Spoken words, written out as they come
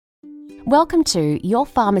Welcome to Your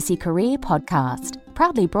Pharmacy Career podcast,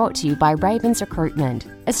 proudly brought to you by Ravens Recruitment,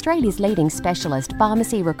 Australia's leading specialist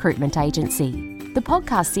pharmacy recruitment agency. The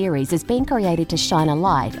podcast series has been created to shine a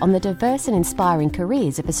light on the diverse and inspiring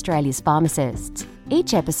careers of Australia's pharmacists.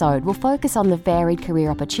 Each episode will focus on the varied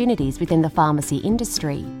career opportunities within the pharmacy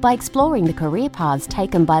industry by exploring the career paths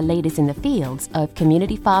taken by leaders in the fields of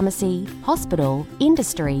community pharmacy, hospital,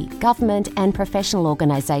 industry, government and professional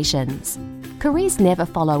organisations. Careers never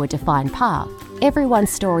follow a defined path.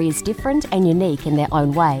 Everyone's story is different and unique in their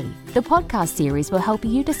own way. The podcast series will help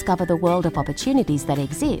you discover the world of opportunities that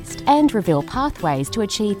exist and reveal pathways to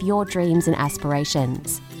achieve your dreams and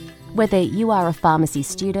aspirations. Whether you are a pharmacy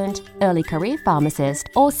student, early career pharmacist,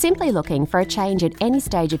 or simply looking for a change at any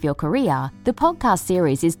stage of your career, the podcast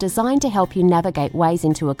series is designed to help you navigate ways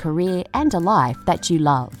into a career and a life that you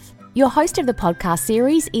love. Your host of the podcast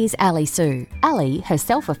series is Ali Su. Ali,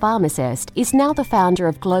 herself a pharmacist, is now the founder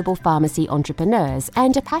of Global Pharmacy Entrepreneurs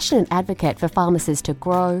and a passionate advocate for pharmacists to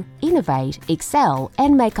grow, innovate, excel,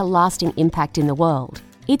 and make a lasting impact in the world.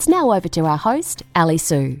 It's now over to our host, Ali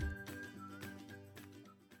Su.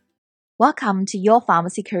 Welcome to Your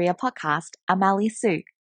Pharmacy Career podcast. I'm Ali Su.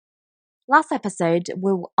 Last episode,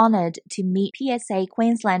 we were honoured to meet PSA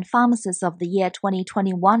Queensland Pharmacist of the Year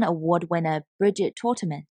 2021 award winner Bridget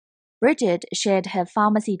Torteman. Bridget shared her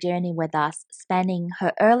pharmacy journey with us, spanning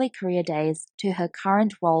her early career days to her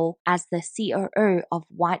current role as the COO of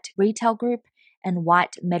White Retail Group and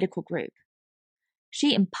White Medical Group.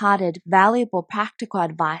 She imparted valuable practical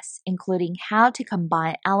advice, including how to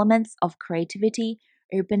combine elements of creativity,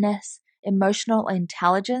 openness, emotional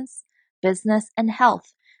intelligence, business, and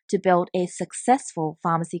health to build a successful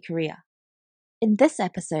pharmacy career. In this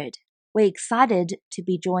episode, we're excited to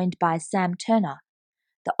be joined by Sam Turner,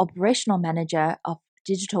 the operational manager of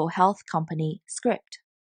digital health company Script.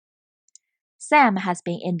 Sam has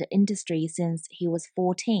been in the industry since he was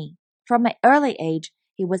 14. From an early age,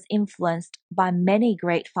 he was influenced by many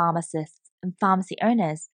great pharmacists and pharmacy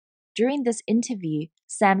owners. During this interview,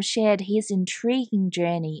 Sam shared his intriguing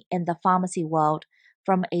journey in the pharmacy world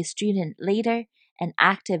from a student leader, an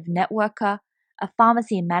active networker, a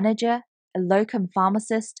pharmacy manager, a locum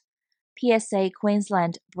pharmacist, PSA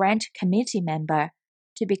Queensland branch committee member,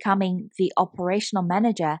 to becoming the operational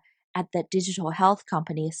manager at the digital health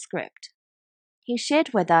company Script. He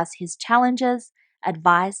shared with us his challenges,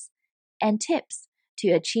 advice, and tips to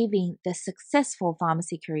achieving the successful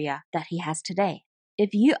pharmacy career that he has today. If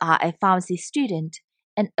you are a pharmacy student,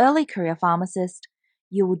 an early career pharmacist,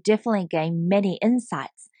 you will definitely gain many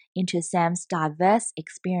insights into Sam's diverse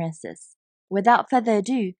experiences. Without further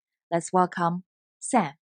ado, let's welcome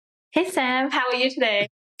Sam. Hey Sam, how are you today?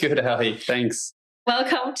 Good, Ali. Thanks.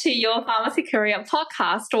 Welcome to Your Pharmacy Career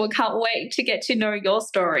podcast. We can't wait to get to know your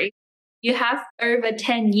story. You have over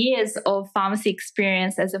 10 years of pharmacy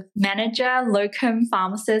experience as a manager, locum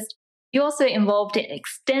pharmacist. You're also involved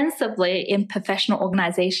extensively in professional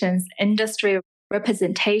organizations, industry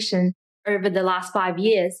representation over the last 5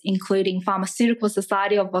 years, including Pharmaceutical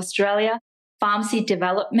Society of Australia, Pharmacy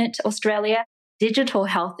Development Australia, Digital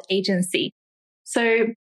Health Agency. So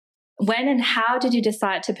when and how did you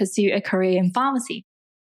decide to pursue a career in pharmacy?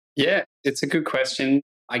 Yeah, it's a good question.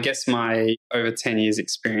 I guess my over 10 years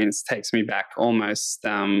experience takes me back almost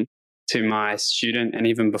to my student and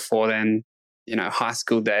even before then, high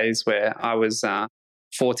school days where I was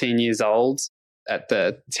 14 years old at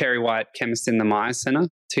the Terry White Chemist in the Myer Centre,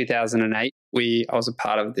 2008. I was a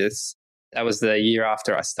part of this. That was the year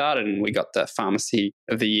after I started and we got the Pharmacy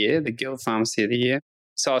of the Year, the Guild Pharmacy of the Year.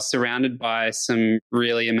 So I was surrounded by some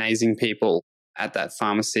really amazing people at that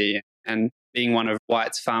pharmacy, and being one of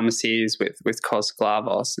White's pharmacies with Cos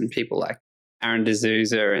Glavos and people like Aaron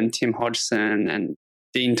D'Souza and Tim Hodgson and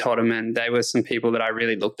Dean Todderman, they were some people that I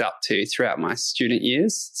really looked up to throughout my student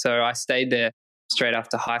years. So I stayed there straight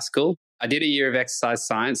after high school. I did a year of exercise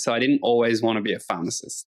science, so I didn't always want to be a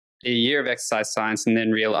pharmacist. A year of exercise science, and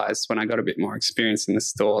then realized when I got a bit more experience in the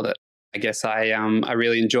store that I guess I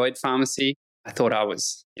really enjoyed pharmacy. I thought I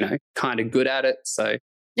was, kind of good at it. So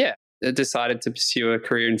yeah, I decided to pursue a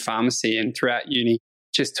career in pharmacy, and throughout uni,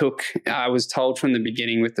 I was told from the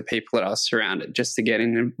beginning with the people that I was surrounded just to get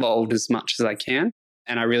involved as much as I can.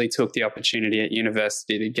 And I really took the opportunity at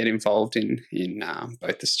university to get involved in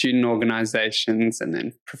both the student organizations and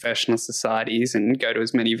then professional societies and go to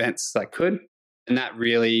as many events as I could. And that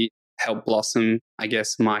really helped blossom, I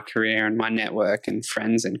guess, my career and my network and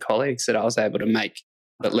friends and colleagues that I was able to make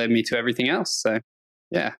that led me to everything else. So,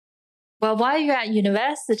 yeah. Well, while you're at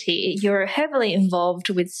university, you're heavily involved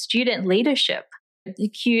with student leadership, the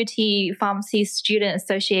QUT Pharmacy Student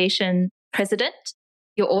Association president.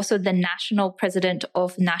 You're also the national president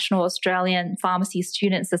of National Australian Pharmacy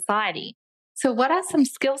Student Society. So what are some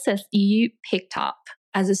skill sets you picked up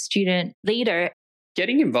as a student leader?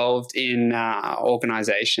 Getting involved in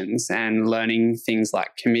organizations and learning things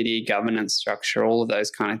like committee, governance structure, all of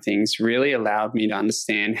those kind of things really allowed me to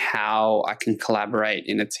understand how I can collaborate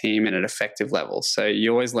in a team at an effective level. So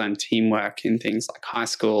you always learn teamwork in things like high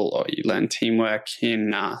school, or you learn teamwork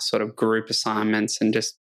in sort of group assignments and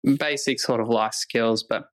just basic sort of life skills.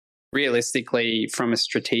 But realistically, from a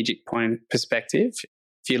strategic point perspective,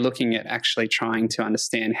 if you're looking at actually trying to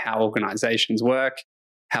understand how organizations work,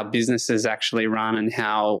 how businesses actually run, and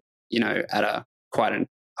how, at a quite a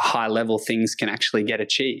high level things can actually get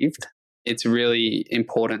achieved, it's really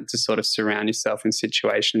important to sort of surround yourself in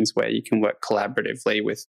situations where you can work collaboratively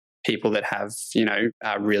with people that have,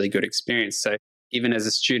 a really good experience. So even as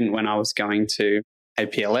a student, when I was going to a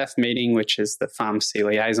PLF meeting, which is the Pharmacy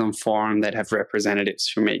Liaison Forum, that have representatives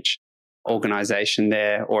from each organization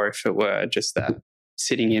there, or if it were just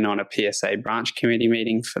sitting in on a PSA branch committee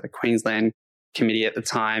meeting for the Queensland committee at the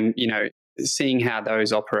time, seeing how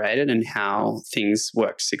those operated and how things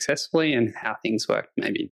worked successfully and how things worked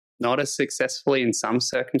maybe not as successfully in some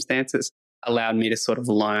circumstances, allowed me to sort of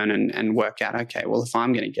learn and work out, okay, well, if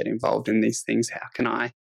I'm going to get involved in these things, how can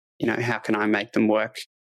I make them work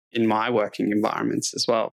in my working environments as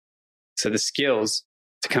well? So the skills,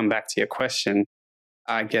 to come back to your question,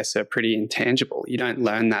 I guess are pretty intangible. You don't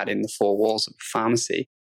learn that in the four walls of a pharmacy.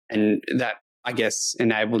 And that, I guess,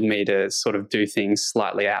 enabled me to sort of do things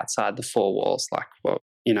slightly outside the four walls, like what,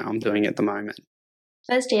 I'm doing at the moment.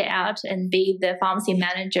 First year out and be the pharmacy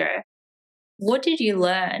manager, what did you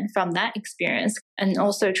learn from that experience, and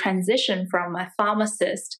also transition from a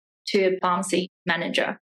pharmacist to a pharmacy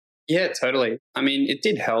manager? Yeah, totally. I mean, it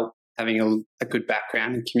did help having a good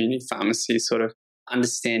background in community pharmacy, sort of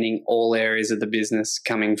understanding all areas of the business,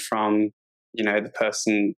 coming from,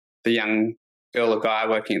 the young girl or guy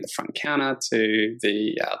working at the front counter to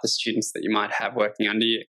the students that you might have working under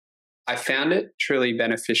you. I found it truly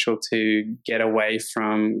beneficial to get away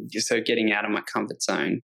from, getting out of my comfort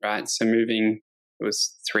zone, right? So moving, it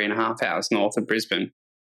was 3.5 hours north of Brisbane.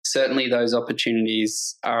 Certainly those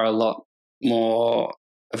opportunities are a lot more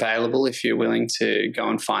available if you're willing to go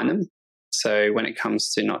and find them. So when it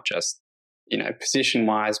comes to not just,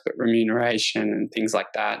 position-wise, but remuneration and things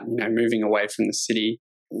like that, moving away from the city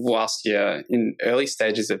whilst you're in early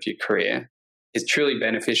stages of your career is truly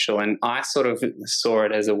beneficial. And I sort of saw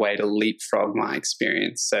it as a way to leapfrog my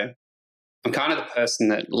experience. So I'm kind of the person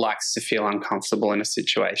that likes to feel uncomfortable in a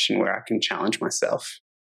situation where I can challenge myself.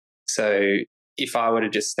 So if I were to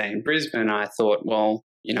just stay in Brisbane, I thought, well,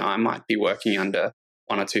 I might be working under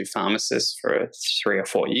one or two pharmacists for 3 or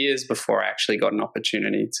 4 years before I actually got an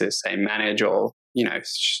opportunity to, say, manage or,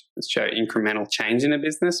 show incremental change in a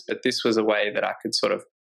business. But this was a way that I could sort of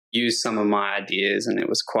use some of my ideas, and it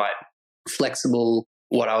was quite flexible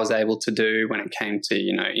what I was able to do when it came to,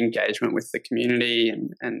 engagement with the community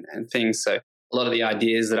and things. So a lot of the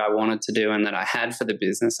ideas that I wanted to do and that I had for the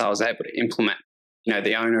business, I was able to implement.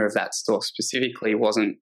 The owner of that store specifically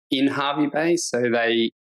wasn't in Hervey Bay, so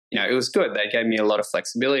they, it was good. They gave me a lot of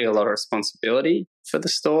flexibility, a lot of responsibility for the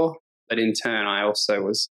store, but in turn, I also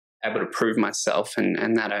was able to prove myself,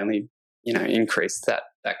 and that only, increased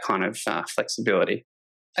that kind of flexibility.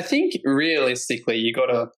 I think realistically, you got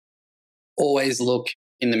to always look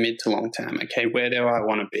in the mid to long term. Okay, where do I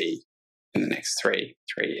want to be in the next three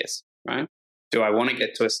years, right? Do I want to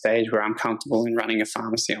get to a stage where I'm comfortable in running a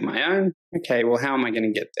pharmacy on my own? Okay, well, how am I going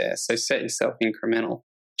to get there? So set yourself incremental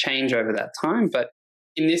change over that time. But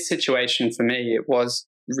in this situation for me, it was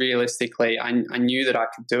realistically, I knew that I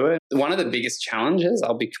could do it. One of the biggest challenges,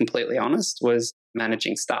 I'll be completely honest, was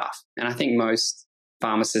managing staff. And I think most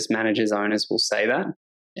pharmacist managers, owners will say that.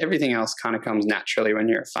 Everything else kind of comes naturally when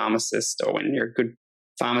you're a pharmacist, or when you're a good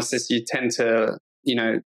pharmacist, you tend to,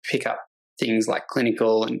 pick up things like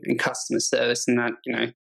clinical and customer service, and that,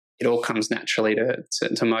 it all comes naturally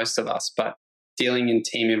to most of us. But dealing in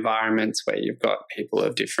team environments where you've got people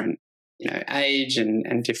of different, age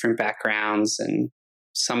and different backgrounds, and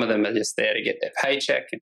some of them are just there to get their paycheck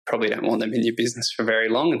and probably don't want them in your business for very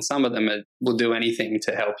long, and some of them will do anything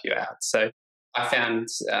to help you out. So I found,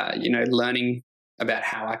 learning about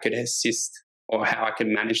how I could assist or how I could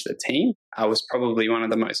manage the team was probably one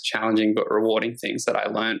of the most challenging but rewarding things that I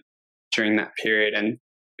learned during that period. And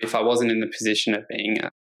if I wasn't in the position of being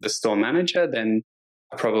the store manager, then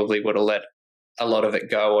I probably would have let a lot of it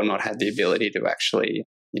go, or not had the ability to actually,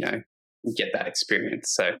 get that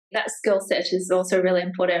experience. So that skill set is also really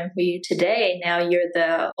important for you today. Now you're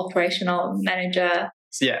the operational manager.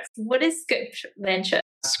 Yeah. What is Script Venture?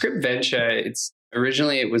 Script Venture, it's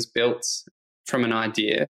Originally, it was built from an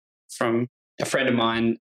idea from a friend of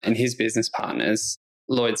mine and his business partners,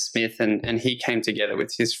 Lloyd Smith, and he came together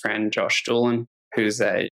with his friend Josh Doolan, who's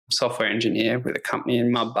a software engineer with a company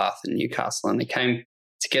in Mudbath in Newcastle. And they came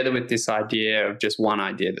together with this idea of just one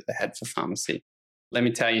idea that they had for pharmacy. Let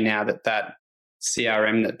me tell you now that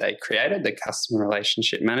CRM that they created, the customer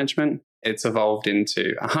relationship management, it's evolved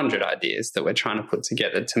into 100 ideas that we're trying to put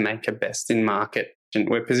together to make a best in market. And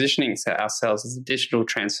we're positioning ourselves as a digital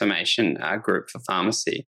transformation group for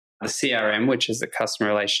pharmacy. The CRM, which is the customer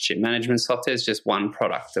relationship management software, is just one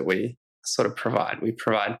product that we sort of provide. We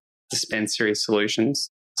provide dispensary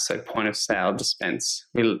solutions, so point of sale dispense.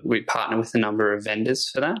 We partner with a number of vendors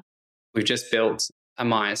for that. We've just built a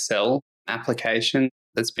MySL application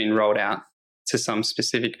that's been rolled out to some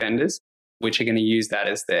specific vendors, which are going to use that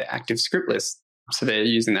as their active script list. So they're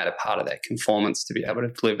using that as part of their conformance to be able to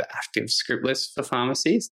deliver active script lists for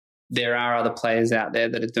pharmacies. There are other players out there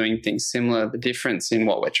that are doing things similar. The difference in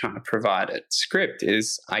what we're trying to provide at Script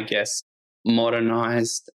is, I guess,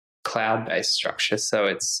 modernized cloud-based structure. So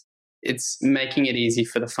it's making it easy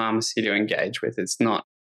for the pharmacy to engage with. It's not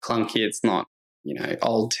clunky. It's not,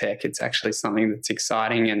 old tech. It's actually something that's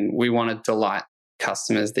exciting, and we want to delight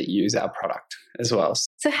customers that use our product as well.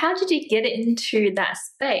 So how did you get into that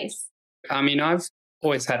space? I mean, I've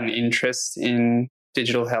always had an interest in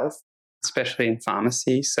digital health, especially in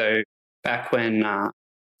pharmacy. So back when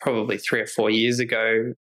probably 3 or 4 years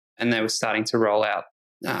ago, and they were starting to roll out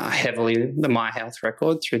heavily the My Health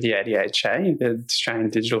record through the ADHA, the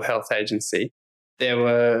Australian Digital Health Agency,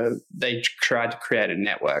 they tried to create a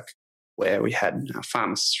network where we had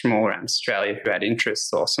pharmacists from all around Australia who had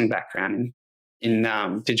interests or some background in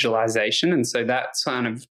digitalization. And so that kind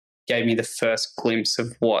of gave me the first glimpse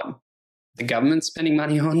of what the government's spending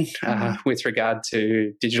money on with regard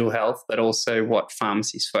to digital health, but also what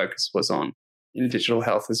pharmacy's focus was on in digital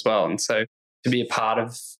health as well. And so to be a part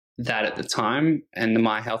of that at the time, and the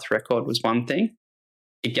My Health record was one thing,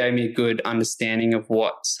 it gave me a good understanding of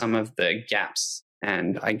what some of the gaps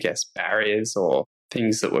and, I guess, barriers or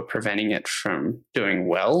things that were preventing it from doing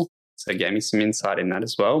well. So it gave me some insight in that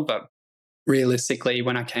as well. But realistically,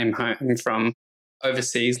 when I came home from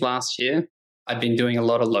overseas last year, I'd been doing a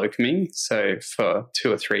lot of locuming. So for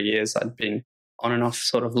 2 or 3 years, I'd been on and off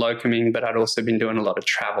sort of locuming, but I'd also been doing a lot of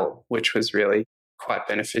travel, which was really quite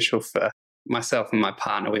beneficial for myself and my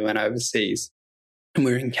partner. We went overseas and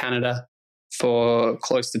we were in Canada for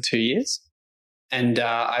close to 2 years. And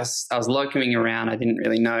I was locuming around. I didn't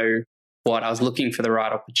really know what I was looking for, the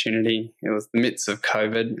right opportunity. It was the midst of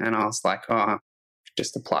COVID, and I was like,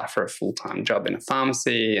 just apply for a full-time job in a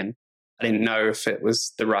pharmacy. And I didn't know if it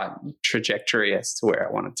was the right trajectory as to where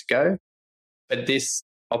I wanted to go. But this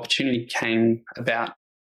opportunity came about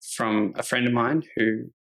from a friend of mine who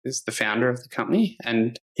is the founder of the company.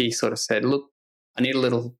 And he sort of said, look, I need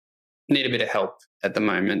a bit of help at the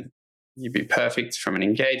moment. You'd be perfect from an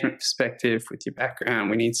engagement perspective with your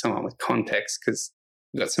background. We need someone with context because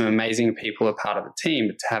we've got some amazing people a part of the team,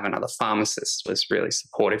 but to have another pharmacist was really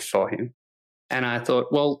supportive for him. And I thought,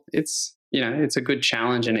 well, it's a good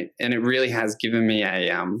challenge, and it really has given me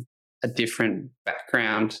a different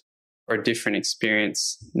background or a different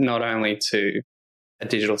experience, not only to a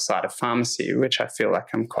digital side of pharmacy, which I feel like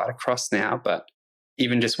I'm quite across now, but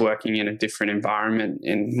even just working in a different environment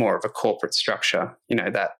in more of a corporate structure,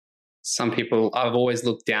 that some people, I've always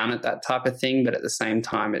looked down at that type of thing, but at the same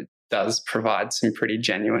time, it does provide some pretty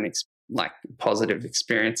genuine, positive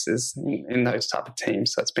experiences in those type of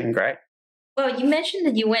teams. So it's been great. Well, you mentioned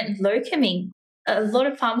that you went locuming. A lot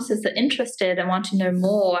of pharmacists are interested and want to know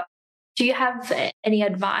more. Do you have any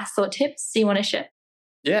advice or tips you want to share?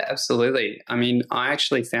 Yeah, absolutely. I mean, I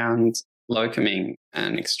actually found locuming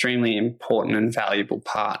an extremely important and valuable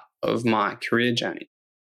part of my career journey.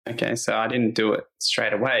 Okay, so I didn't do it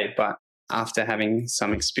straight away, but after having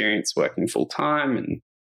some experience working full time and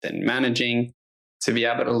then managing, to be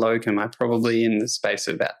able to locum, I probably in the space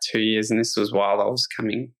of about 2 years, and this was while I was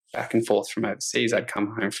coming back and forth from overseas, I'd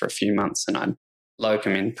come home for a few months and I'd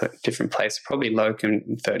locum in different places, probably locum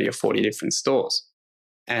in 30 or 40 different stores.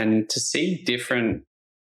 And to see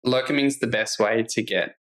locuming is the best way to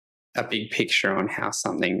get a big picture on how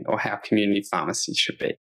something or how community pharmacy should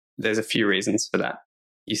be. There's a few reasons for that.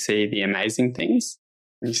 You see the amazing things,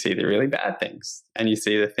 and you see the really bad things, and you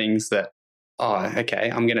see the things that,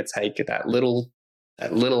 okay, I'm going to take that little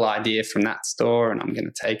idea from that store and I'm going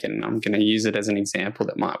to take it and I'm going to use it as an example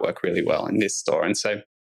that might work really well in this store. And so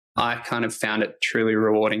I kind of found it truly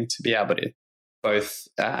rewarding to be able to both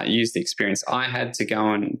use the experience I had to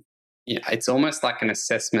go and, it's almost like an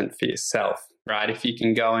assessment for yourself, right? If you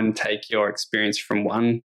can go and take your experience from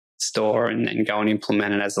one store and then go and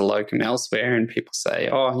implement it as a locum elsewhere, and people say,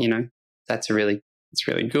 oh, it's really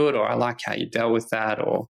good, or I like how you dealt with that,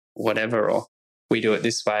 or whatever, or we do it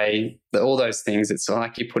this way. All those things, it's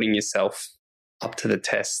like you're putting yourself up to the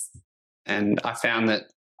test. And I found that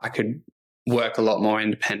I could work a lot more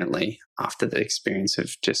independently after the experience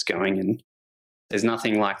of just going, and there's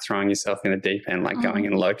nothing like throwing yourself in the deep end, like going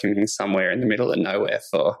and locuming somewhere in the middle of nowhere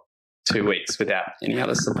for 2 weeks without any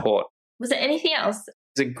other support. Was there anything else?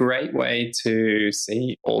 It's a great way to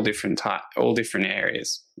see all different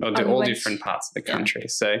areas, or all different parts of the country.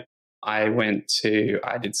 So I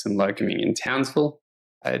did some locuming in Townsville.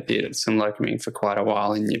 I did some locuming for quite a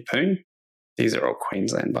while in Yeppoon. These are all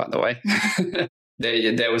Queensland, by the way.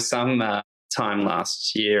 There was some time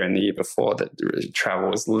last year and the year before that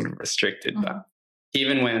travel was a little restricted. But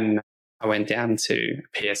even when I went down to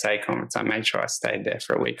a PSA conference, I made sure I stayed there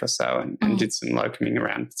for a week or so and did some locuming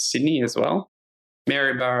around Sydney as well.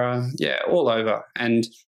 Maryborough, all over. And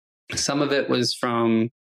some of it was from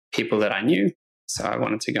people that I knew. So I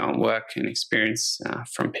wanted to go and work and experience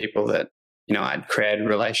from people that, I'd created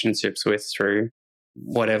relationships with through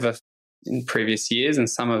whatever in previous years. And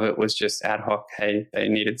some of it was just ad hoc. Hey, they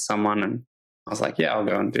needed someone. And I was like, I'll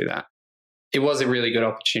go and do that. It was a really good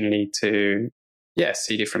opportunity to,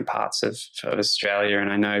 see different parts of Australia.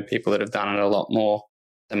 And I know people that have done it a lot more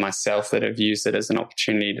than myself that have used it as an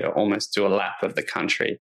opportunity to almost do a lap of the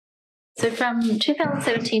country. So from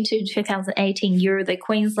 2017 to 2018, you're the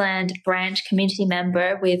Queensland branch community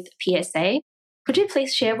member with PSA. Could you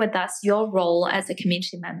please share with us your role as a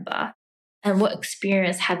community member and what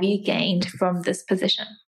experience have you gained from this position?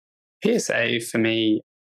 PSA for me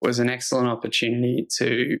was an excellent opportunity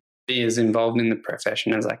to be as involved in the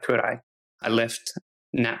profession as I could. I left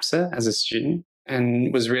NAPSA as a student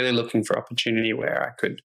and was really looking for opportunity where I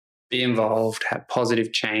could be involved, have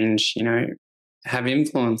positive change, have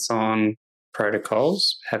influence on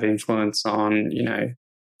protocols, have influence on,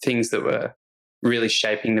 things that were really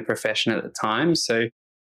shaping the profession at the time. So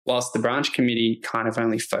whilst the branch committee kind of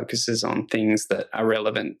only focuses on things that are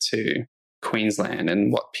relevant to Queensland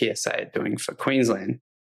and what PSA are doing for Queensland,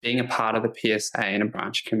 being a part of the PSA in a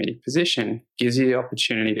branch committee position gives you the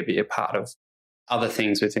opportunity to be a part of other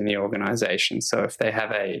things within the organisation. So if they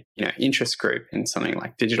have a interest group in something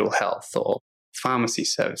like digital health or pharmacy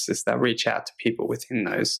services, they'll reach out to people within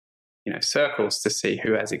those circles to see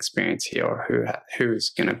who has experience here or who's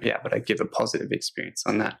going to be able to give a positive experience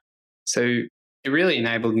on that. So it really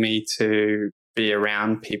enabled me to be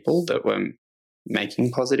around people that were making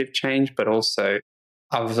positive change, but also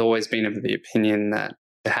I've always been of the opinion that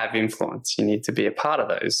to have influence, you need to be a part of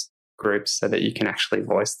those groups so that you can actually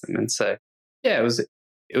voice them. And so, it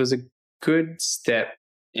was a good step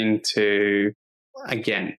into,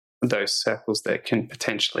 again, those circles that can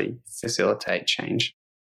potentially facilitate change.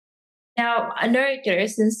 Now, I know,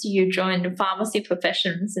 since you joined the pharmacy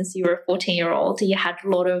profession, since you were a 14-year-old, you had a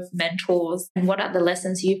lot of mentors. And what are the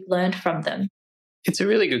lessons you've learned from them? It's a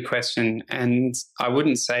really good question. And I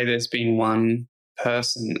wouldn't say there's been one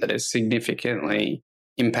person that has significantly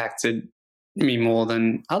impacted me more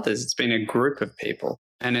than others. It's been a group of people.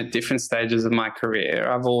 And at different stages of my career,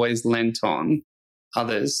 I've always lent on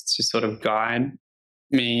others to sort of guide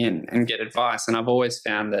me and get advice. And I've always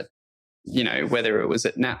found that, whether it was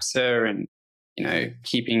at NAPSA and,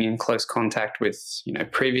 keeping in close contact with,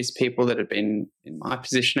 previous people that had been in my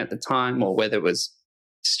position at the time, or whether it was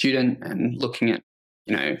student and looking at,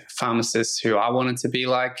 pharmacists who I wanted to be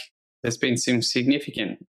like, there's been some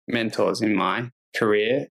significant mentors in my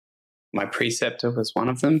career. My preceptor was one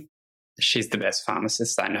of them. She's the best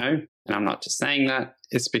pharmacist I know. And I'm not just saying that.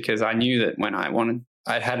 It's because I knew that when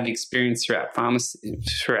I'd had an experience throughout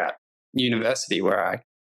university where I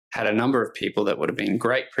had a number of people that would have been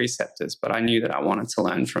great preceptors, but I knew that I wanted to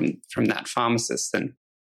learn from that pharmacist. And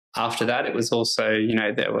after that, it was also,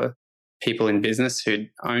 there were people in business who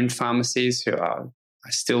owned pharmacies who I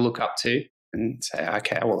still look up to and say,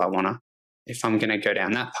 okay, well, if I'm going to go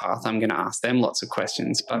down that path, I'm going to ask them lots of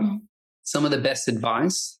questions. But some of the best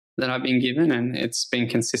advice that I've been given, and it's been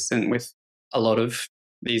consistent with a lot of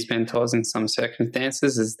these mentors in some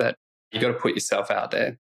circumstances, is that you got to put yourself out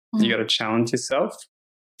there. You got to challenge yourself.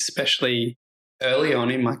 Especially early on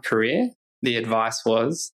in my career, the advice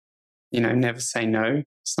was, never say no to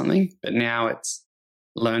something. But now it's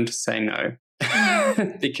learn to say no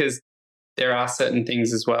because there are certain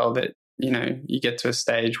things as well that, you get to a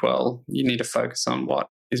stage, well, you need to focus on what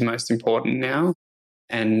is most important now.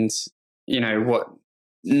 And,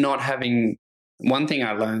 one thing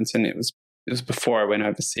I learned, and it was before I went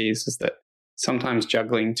overseas, is that sometimes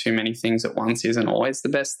juggling too many things at once isn't always the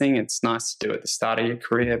best thing. It's nice to do at the start of your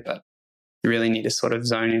career, but you really need to sort of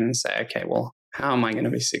zone in and say, okay, well, how am I going to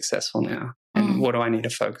be successful now? And what do I need to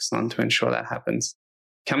focus on to ensure that happens?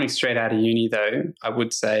 Coming straight out of uni, though, I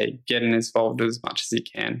would say get involved as much as you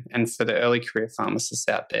can. And for the early career pharmacists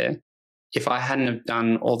out there, if I hadn't have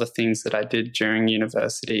done all the things that I did during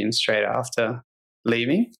university and straight after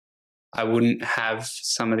leaving, I wouldn't have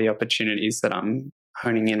some of the opportunities that I'm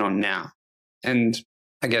honing in on now. And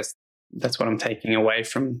I guess that's what I'm taking away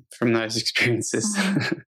from those experiences.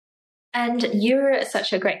 And you're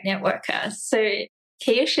such a great networker. So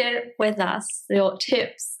can you share with us your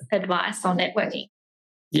tips, advice on networking?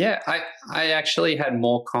 Yeah, I actually had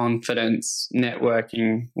more confidence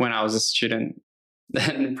networking when I was a student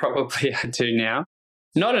than probably I do now.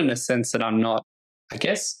 Not in a sense that I'm not. I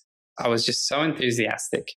guess I was just so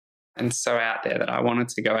enthusiastic and so out there that I wanted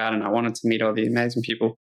to go out and I wanted to meet all the amazing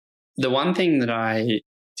people. The one thing that I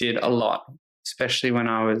did a lot, especially when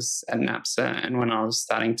I was at NAPSA and when I was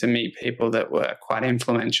starting to meet people that were quite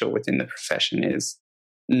influential within the profession, is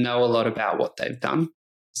know a lot about what they've done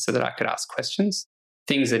so that I could ask questions,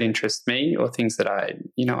 things that interest me or things that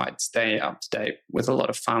I'd stay up to date with a lot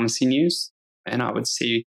of pharmacy news, and I would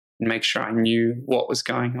see and make sure I knew what was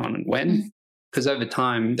going on and when, because over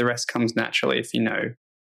time, the rest comes naturally if you know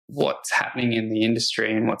what's happening in the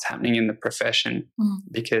industry and what's happening in the profession,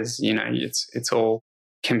 because, it's all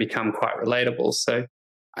can become quite relatable. So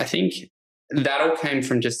I think that all came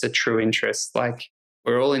from just a true interest. Like,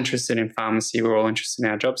 we're all interested in pharmacy. We're all interested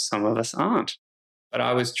in our jobs. Some of us aren't. But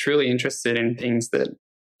I was truly interested in things that,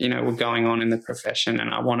 were going on in the profession.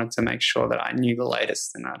 And I wanted to make sure that I knew the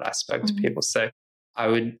latest and that I spoke to people. So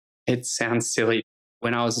it sounds silly.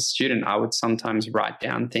 When I was a student, I would sometimes write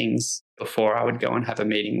down things before I would go and have a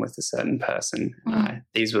meeting with a certain person.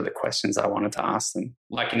 These were the questions I wanted to ask them,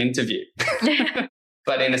 like an interview.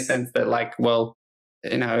 But in a sense that,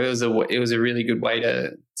 it was a really good way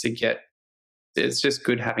to get. It's just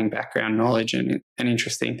good having background knowledge and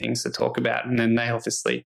interesting things to talk about. And then they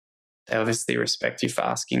obviously respect you for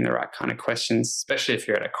asking the right kind of questions, especially if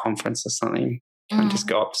you're at a conference or something. You can't just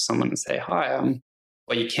go up to someone and say, hi,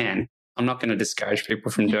 well, you can. I'm not going to discourage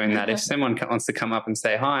people from doing that. If someone wants to come up and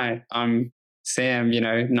say, hi, I'm Sam,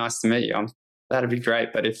 nice to meet you, that'd be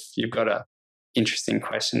great. But if you've got an interesting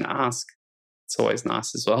question to ask, it's always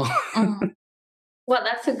nice as well. Well,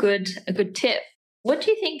 that's a good tip. What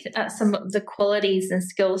do you think some of the qualities and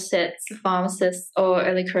skill sets pharmacists or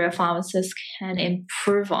early career pharmacists can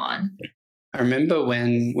improve on? I remember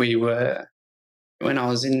when I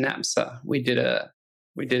was in NAPSA, we did a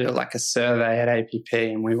survey at APP,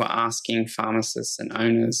 and we were asking pharmacists and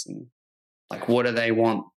owners and what do they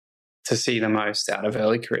want to see the most out of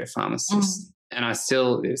early career pharmacists. And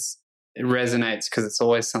it resonates because it's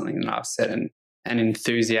always something that I've said, and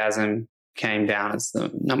enthusiasm came down as the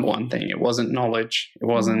number one thing. It wasn't knowledge. It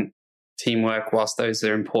wasn't teamwork. Whilst those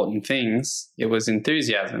are important things, it was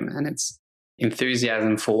enthusiasm, and it's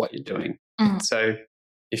enthusiasm for what you're doing. So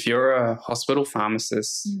if you're a hospital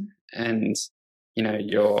pharmacist and,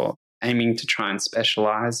 you're aiming to try and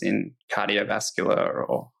specialize in cardiovascular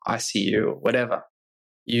or ICU or whatever,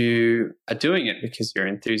 you are doing it because you're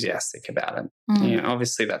enthusiastic about it.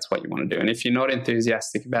 Obviously that's what you want to do. And if you're not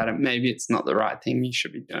enthusiastic about it, maybe it's not the right thing you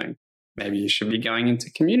should be doing. Maybe you should be going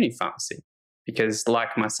into community pharmacy, because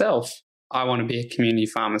like myself, I want to be a community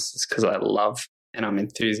pharmacist because I love and I'm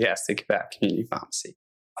enthusiastic about community pharmacy.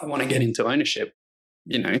 I want to get into ownership.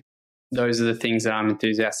 Those are the things that I'm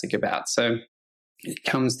enthusiastic about. So it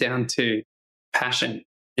comes down to passion.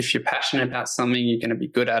 If you're passionate about something, you're going to be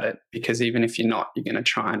good at it, because even if you're not, you're going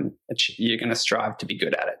to strive to be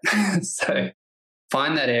good at it. So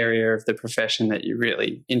find that area of the profession that you're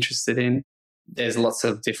really interested in. There's lots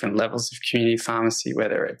of different levels of community pharmacy,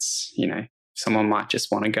 whether it's, someone might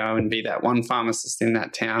just want to go and be that one pharmacist in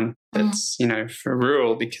that town that's, for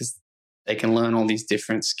rural, because they can learn all these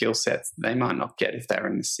different skill sets that they might not get if they're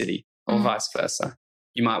in the city, or vice versa.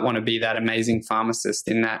 You might want to be that amazing pharmacist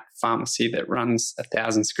in that pharmacy that runs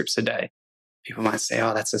 1,000 scripts a day. People might say,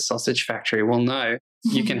 oh, that's a sausage factory. Well, no,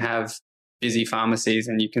 you can have busy pharmacies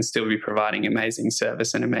and you can still be providing amazing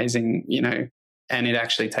service and amazing, and it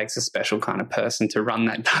actually takes a special kind of person to run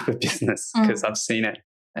that type of business, because I've seen it.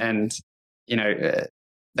 And,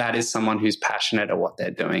 that is someone who's passionate at what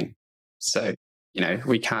they're doing. So,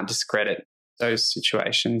 we can't discredit those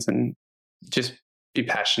situations, and just be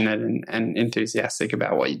passionate and enthusiastic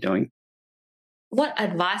about what you're doing. What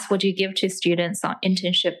advice would you give to students on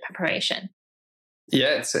internship preparation?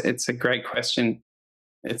 Yeah, it's a great question.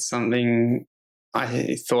 It's something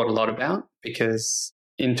I thought a lot about, because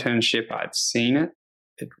internship, I've seen it.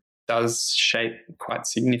 It does shape quite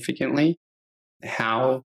significantly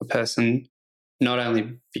how a person not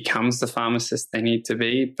only becomes the pharmacist they need to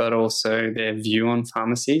be, but also their view on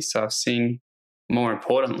pharmacy. So I've seen, more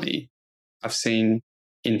importantly, I've seen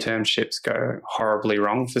internships go horribly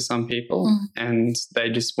wrong for some people, and they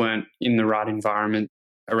just weren't in the right environment,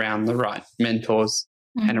 around the right mentors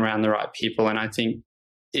and around the right people. And I think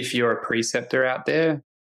if you're a preceptor out there,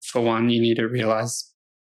 for one, you need to realize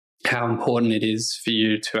how important it is for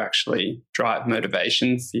you to actually drive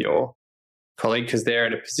motivation for your colleague, because they're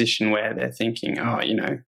at a position where they're thinking, oh, you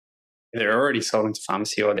know, they're already sold into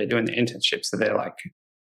pharmacy or they're doing the internship. So they're like,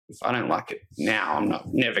 if I don't like it now, I'm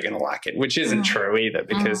never going to like it, which isn't true either,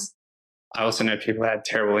 because I also know people had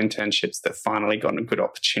terrible internships that finally got a good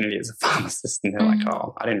opportunity as a pharmacist, and they're like,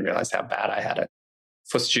 oh, I didn't realize how bad I had it.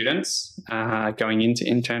 For students going into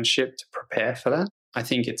internship to prepare for that, I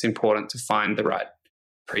think it's important to find the right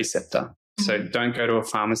preceptor. So don't go to a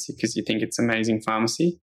pharmacy because you think it's amazing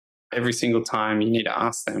pharmacy. Every single time you need to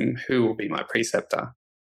ask them, who will be my preceptor?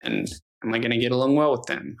 And am I going to get along well with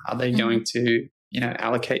them? Are they going to, you know,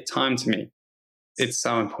 allocate time to me? It's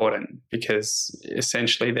so important because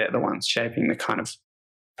essentially they're the ones shaping the kind of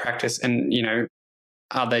practice. And, you know,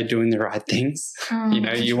 are they doing the right things? You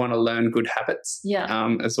know, you want to learn good habits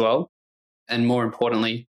as well. And more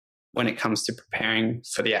importantly, when it comes to preparing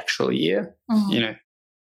for the actual year, you know,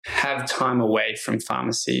 have time away from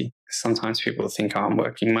pharmacy. Sometimes people think, oh, I'm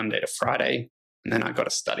working Monday to Friday and then I got to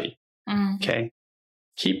study. Okay.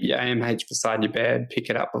 Keep your AMH beside your bed, pick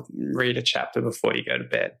it up, read a chapter before you go to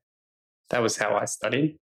bed. That was how I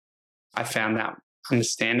studied. I found that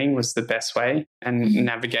understanding was the best way, and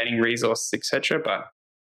navigating resources, etc. But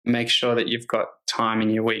make sure that you've got time in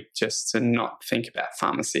your week just to not think about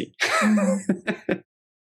pharmacy.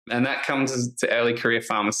 And that comes to early career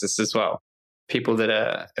pharmacists as well. People that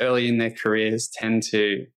are early in their careers tend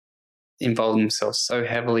to involve themselves so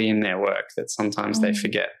heavily in their work that sometimes they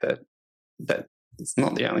forget that it's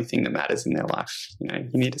not the only thing that matters in their life. You know,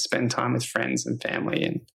 you need to spend time with friends and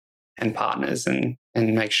family and partners and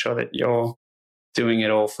make sure that you're doing it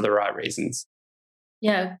all for the right reasons.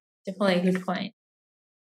 Yeah, definitely a good point.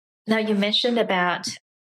 Now, you mentioned about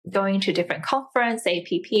going to different conference,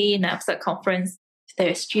 APP, NAPSA conference,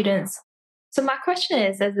 their students. So my question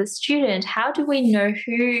is, as a student, how do we know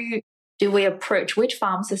who do we approach? Which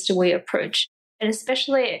pharmacist do we approach? And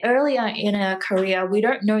especially earlier in our career, we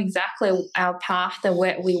don't know exactly our path and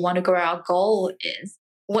where we want to go, our goal is.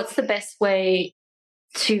 What's the best way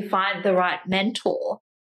to find the right mentor?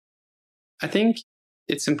 I think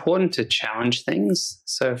it's important to challenge things.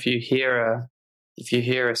 So if you hear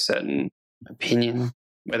a certain opinion,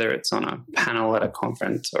 whether it's on a panel at a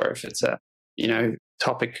conference or if it's a, you know,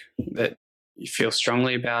 topic that you feel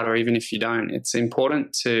strongly about, or even if you don't, it's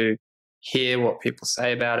important to hear what people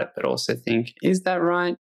say about it, but also think, is that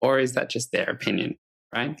right? Or is that just their opinion,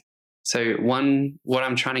 right? So what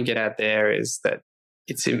I'm trying to get at there is that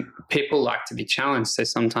people like to be challenged. So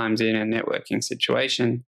sometimes in a networking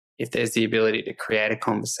situation, if there's the ability to create a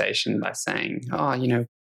conversation by saying, oh, you know,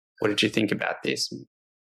 what did you think about this?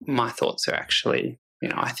 My thoughts are actually, you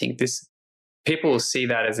know, I think this, people will see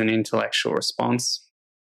that as an intellectual response,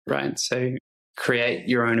 right? So create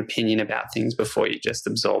your own opinion about things before you just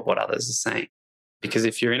absorb what others are saying. Because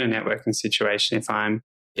if you're in a networking situation,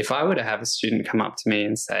 if I were to have a student come up to me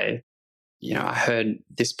and say, you know, I heard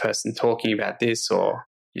this person talking about this, or,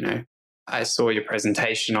 you know, I saw your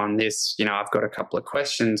presentation on this, you know, I've got a couple of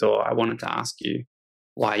questions, or I wanted to ask you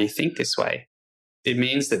why you think this way. It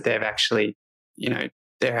means that they've actually, you know,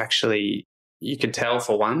 you could tell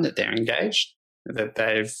for one that they're engaged, that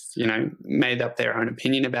they've, you know, made up their own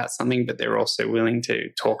opinion about something, but they're also willing to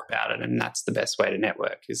talk about it. And that's the best way to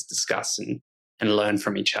network, is discuss and learn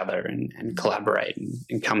from each other and collaborate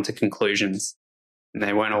and come to conclusions. And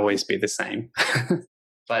they won't always be the same.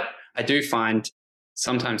 But I do find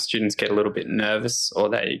sometimes students get a little bit nervous, or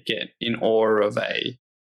they get in awe of a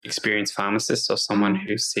experienced pharmacist or someone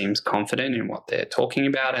who seems confident in what they're talking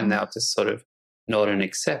about, and they'll just sort of nod and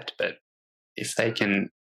accept. But if they can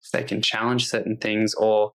challenge certain things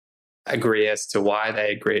or agree as to why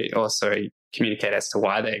they agree, or communicate as to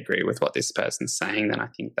why they agree with what this person's saying, then I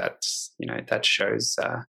think that's, you know, that shows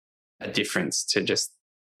a difference to just,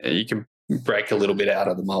 you can break a little bit out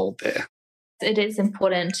of the mold there. It is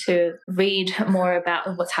important to read more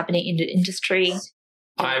about what's happening in the industry.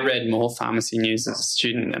 I read more pharmacy news as a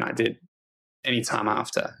student than I did any time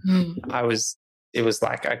after. It was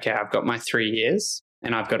like, okay, I've got my 3 years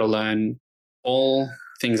and I've got to learn all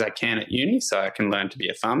things I can at uni so I can learn to be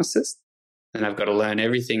a pharmacist. And I've got to learn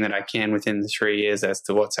everything that I can within the 3 years as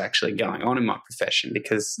to what's actually going on in my profession.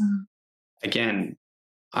 Because again,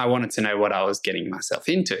 I wanted to know what I was getting myself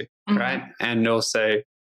into, right? And also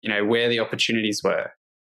where the opportunities were.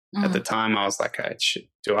 At the time, I was like,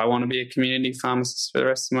 do I want to be a community pharmacist for the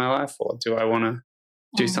rest of my life, or do I want to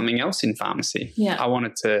do something else in pharmacy? Yeah. I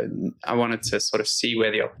wanted to sort of see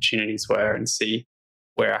where the opportunities were and see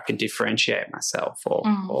where I could differentiate myself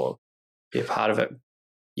or be a part of it.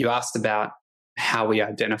 You asked about how we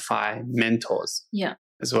identify mentors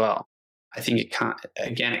as well. I think it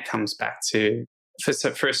comes back to,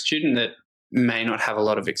 for a student that may not have a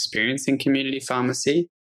lot of experience in community pharmacy,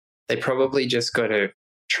 they probably just got to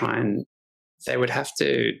they would have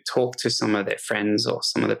to talk to some of their friends or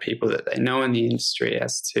some of the people that they know in the industry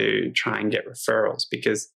as to try and get referrals,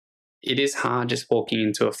 because it is hard just walking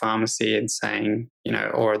into a pharmacy and saying,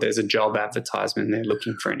 or there's a job advertisement, they're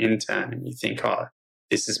looking for an intern, and you think,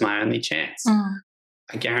 this is my only chance. I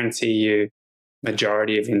guarantee you,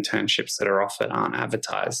 majority of internships that are offered aren't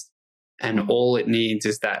advertised. And all it needs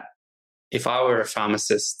is that if I were a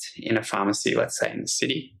pharmacist in a pharmacy, let's say in the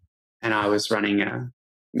city, and I was running a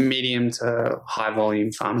medium to high volume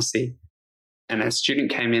pharmacy, and a student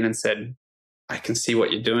came in and said, I can see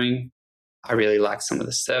what you're doing. I really like some of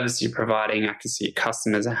the service you're providing. I can see your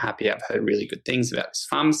customers are happy. I've heard really good things about this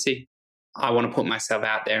pharmacy. I want to put myself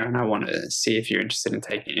out there and I want to see if you're interested in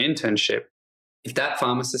taking an internship. If that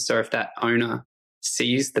pharmacist or if that owner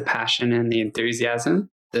sees the passion and the enthusiasm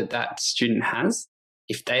that student has,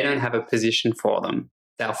 if they don't have a position for them,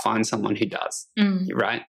 they'll find someone who does,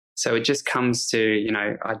 right? So it just comes to,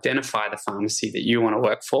 identify the pharmacy that you want to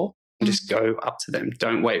work for and just go up to them.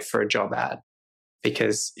 Don't wait for a job ad,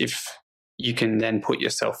 because if you can then put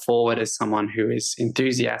yourself forward as someone who is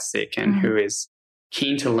enthusiastic and who is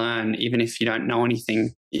keen to learn, even if you don't know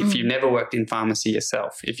anything, if you've never worked in pharmacy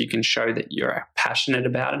yourself, if you can show that you're passionate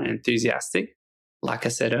about it and enthusiastic, like I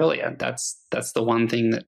said earlier, that's the one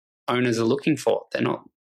thing that owners are looking for. They're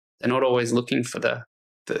not always looking for the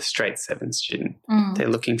straight 7 student. They're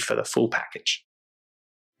looking for the full package.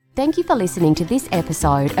 Thank you for listening to this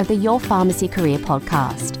episode of the Your Pharmacy Career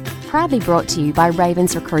podcast, proudly brought to you by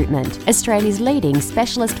Ravens Recruitment, Australia's leading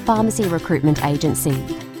specialist pharmacy recruitment agency.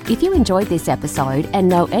 If you enjoyed this episode and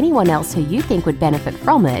know anyone else who you think would benefit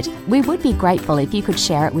from it, we would be grateful if you could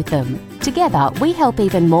share it with them. Together, we help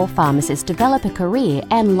even more pharmacists develop a career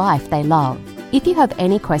and life they love. If you have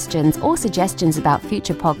any questions or suggestions about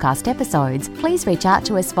future podcast episodes, please reach out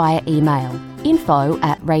to us via email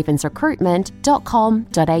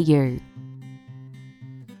info@ravensrecruitment.com.au.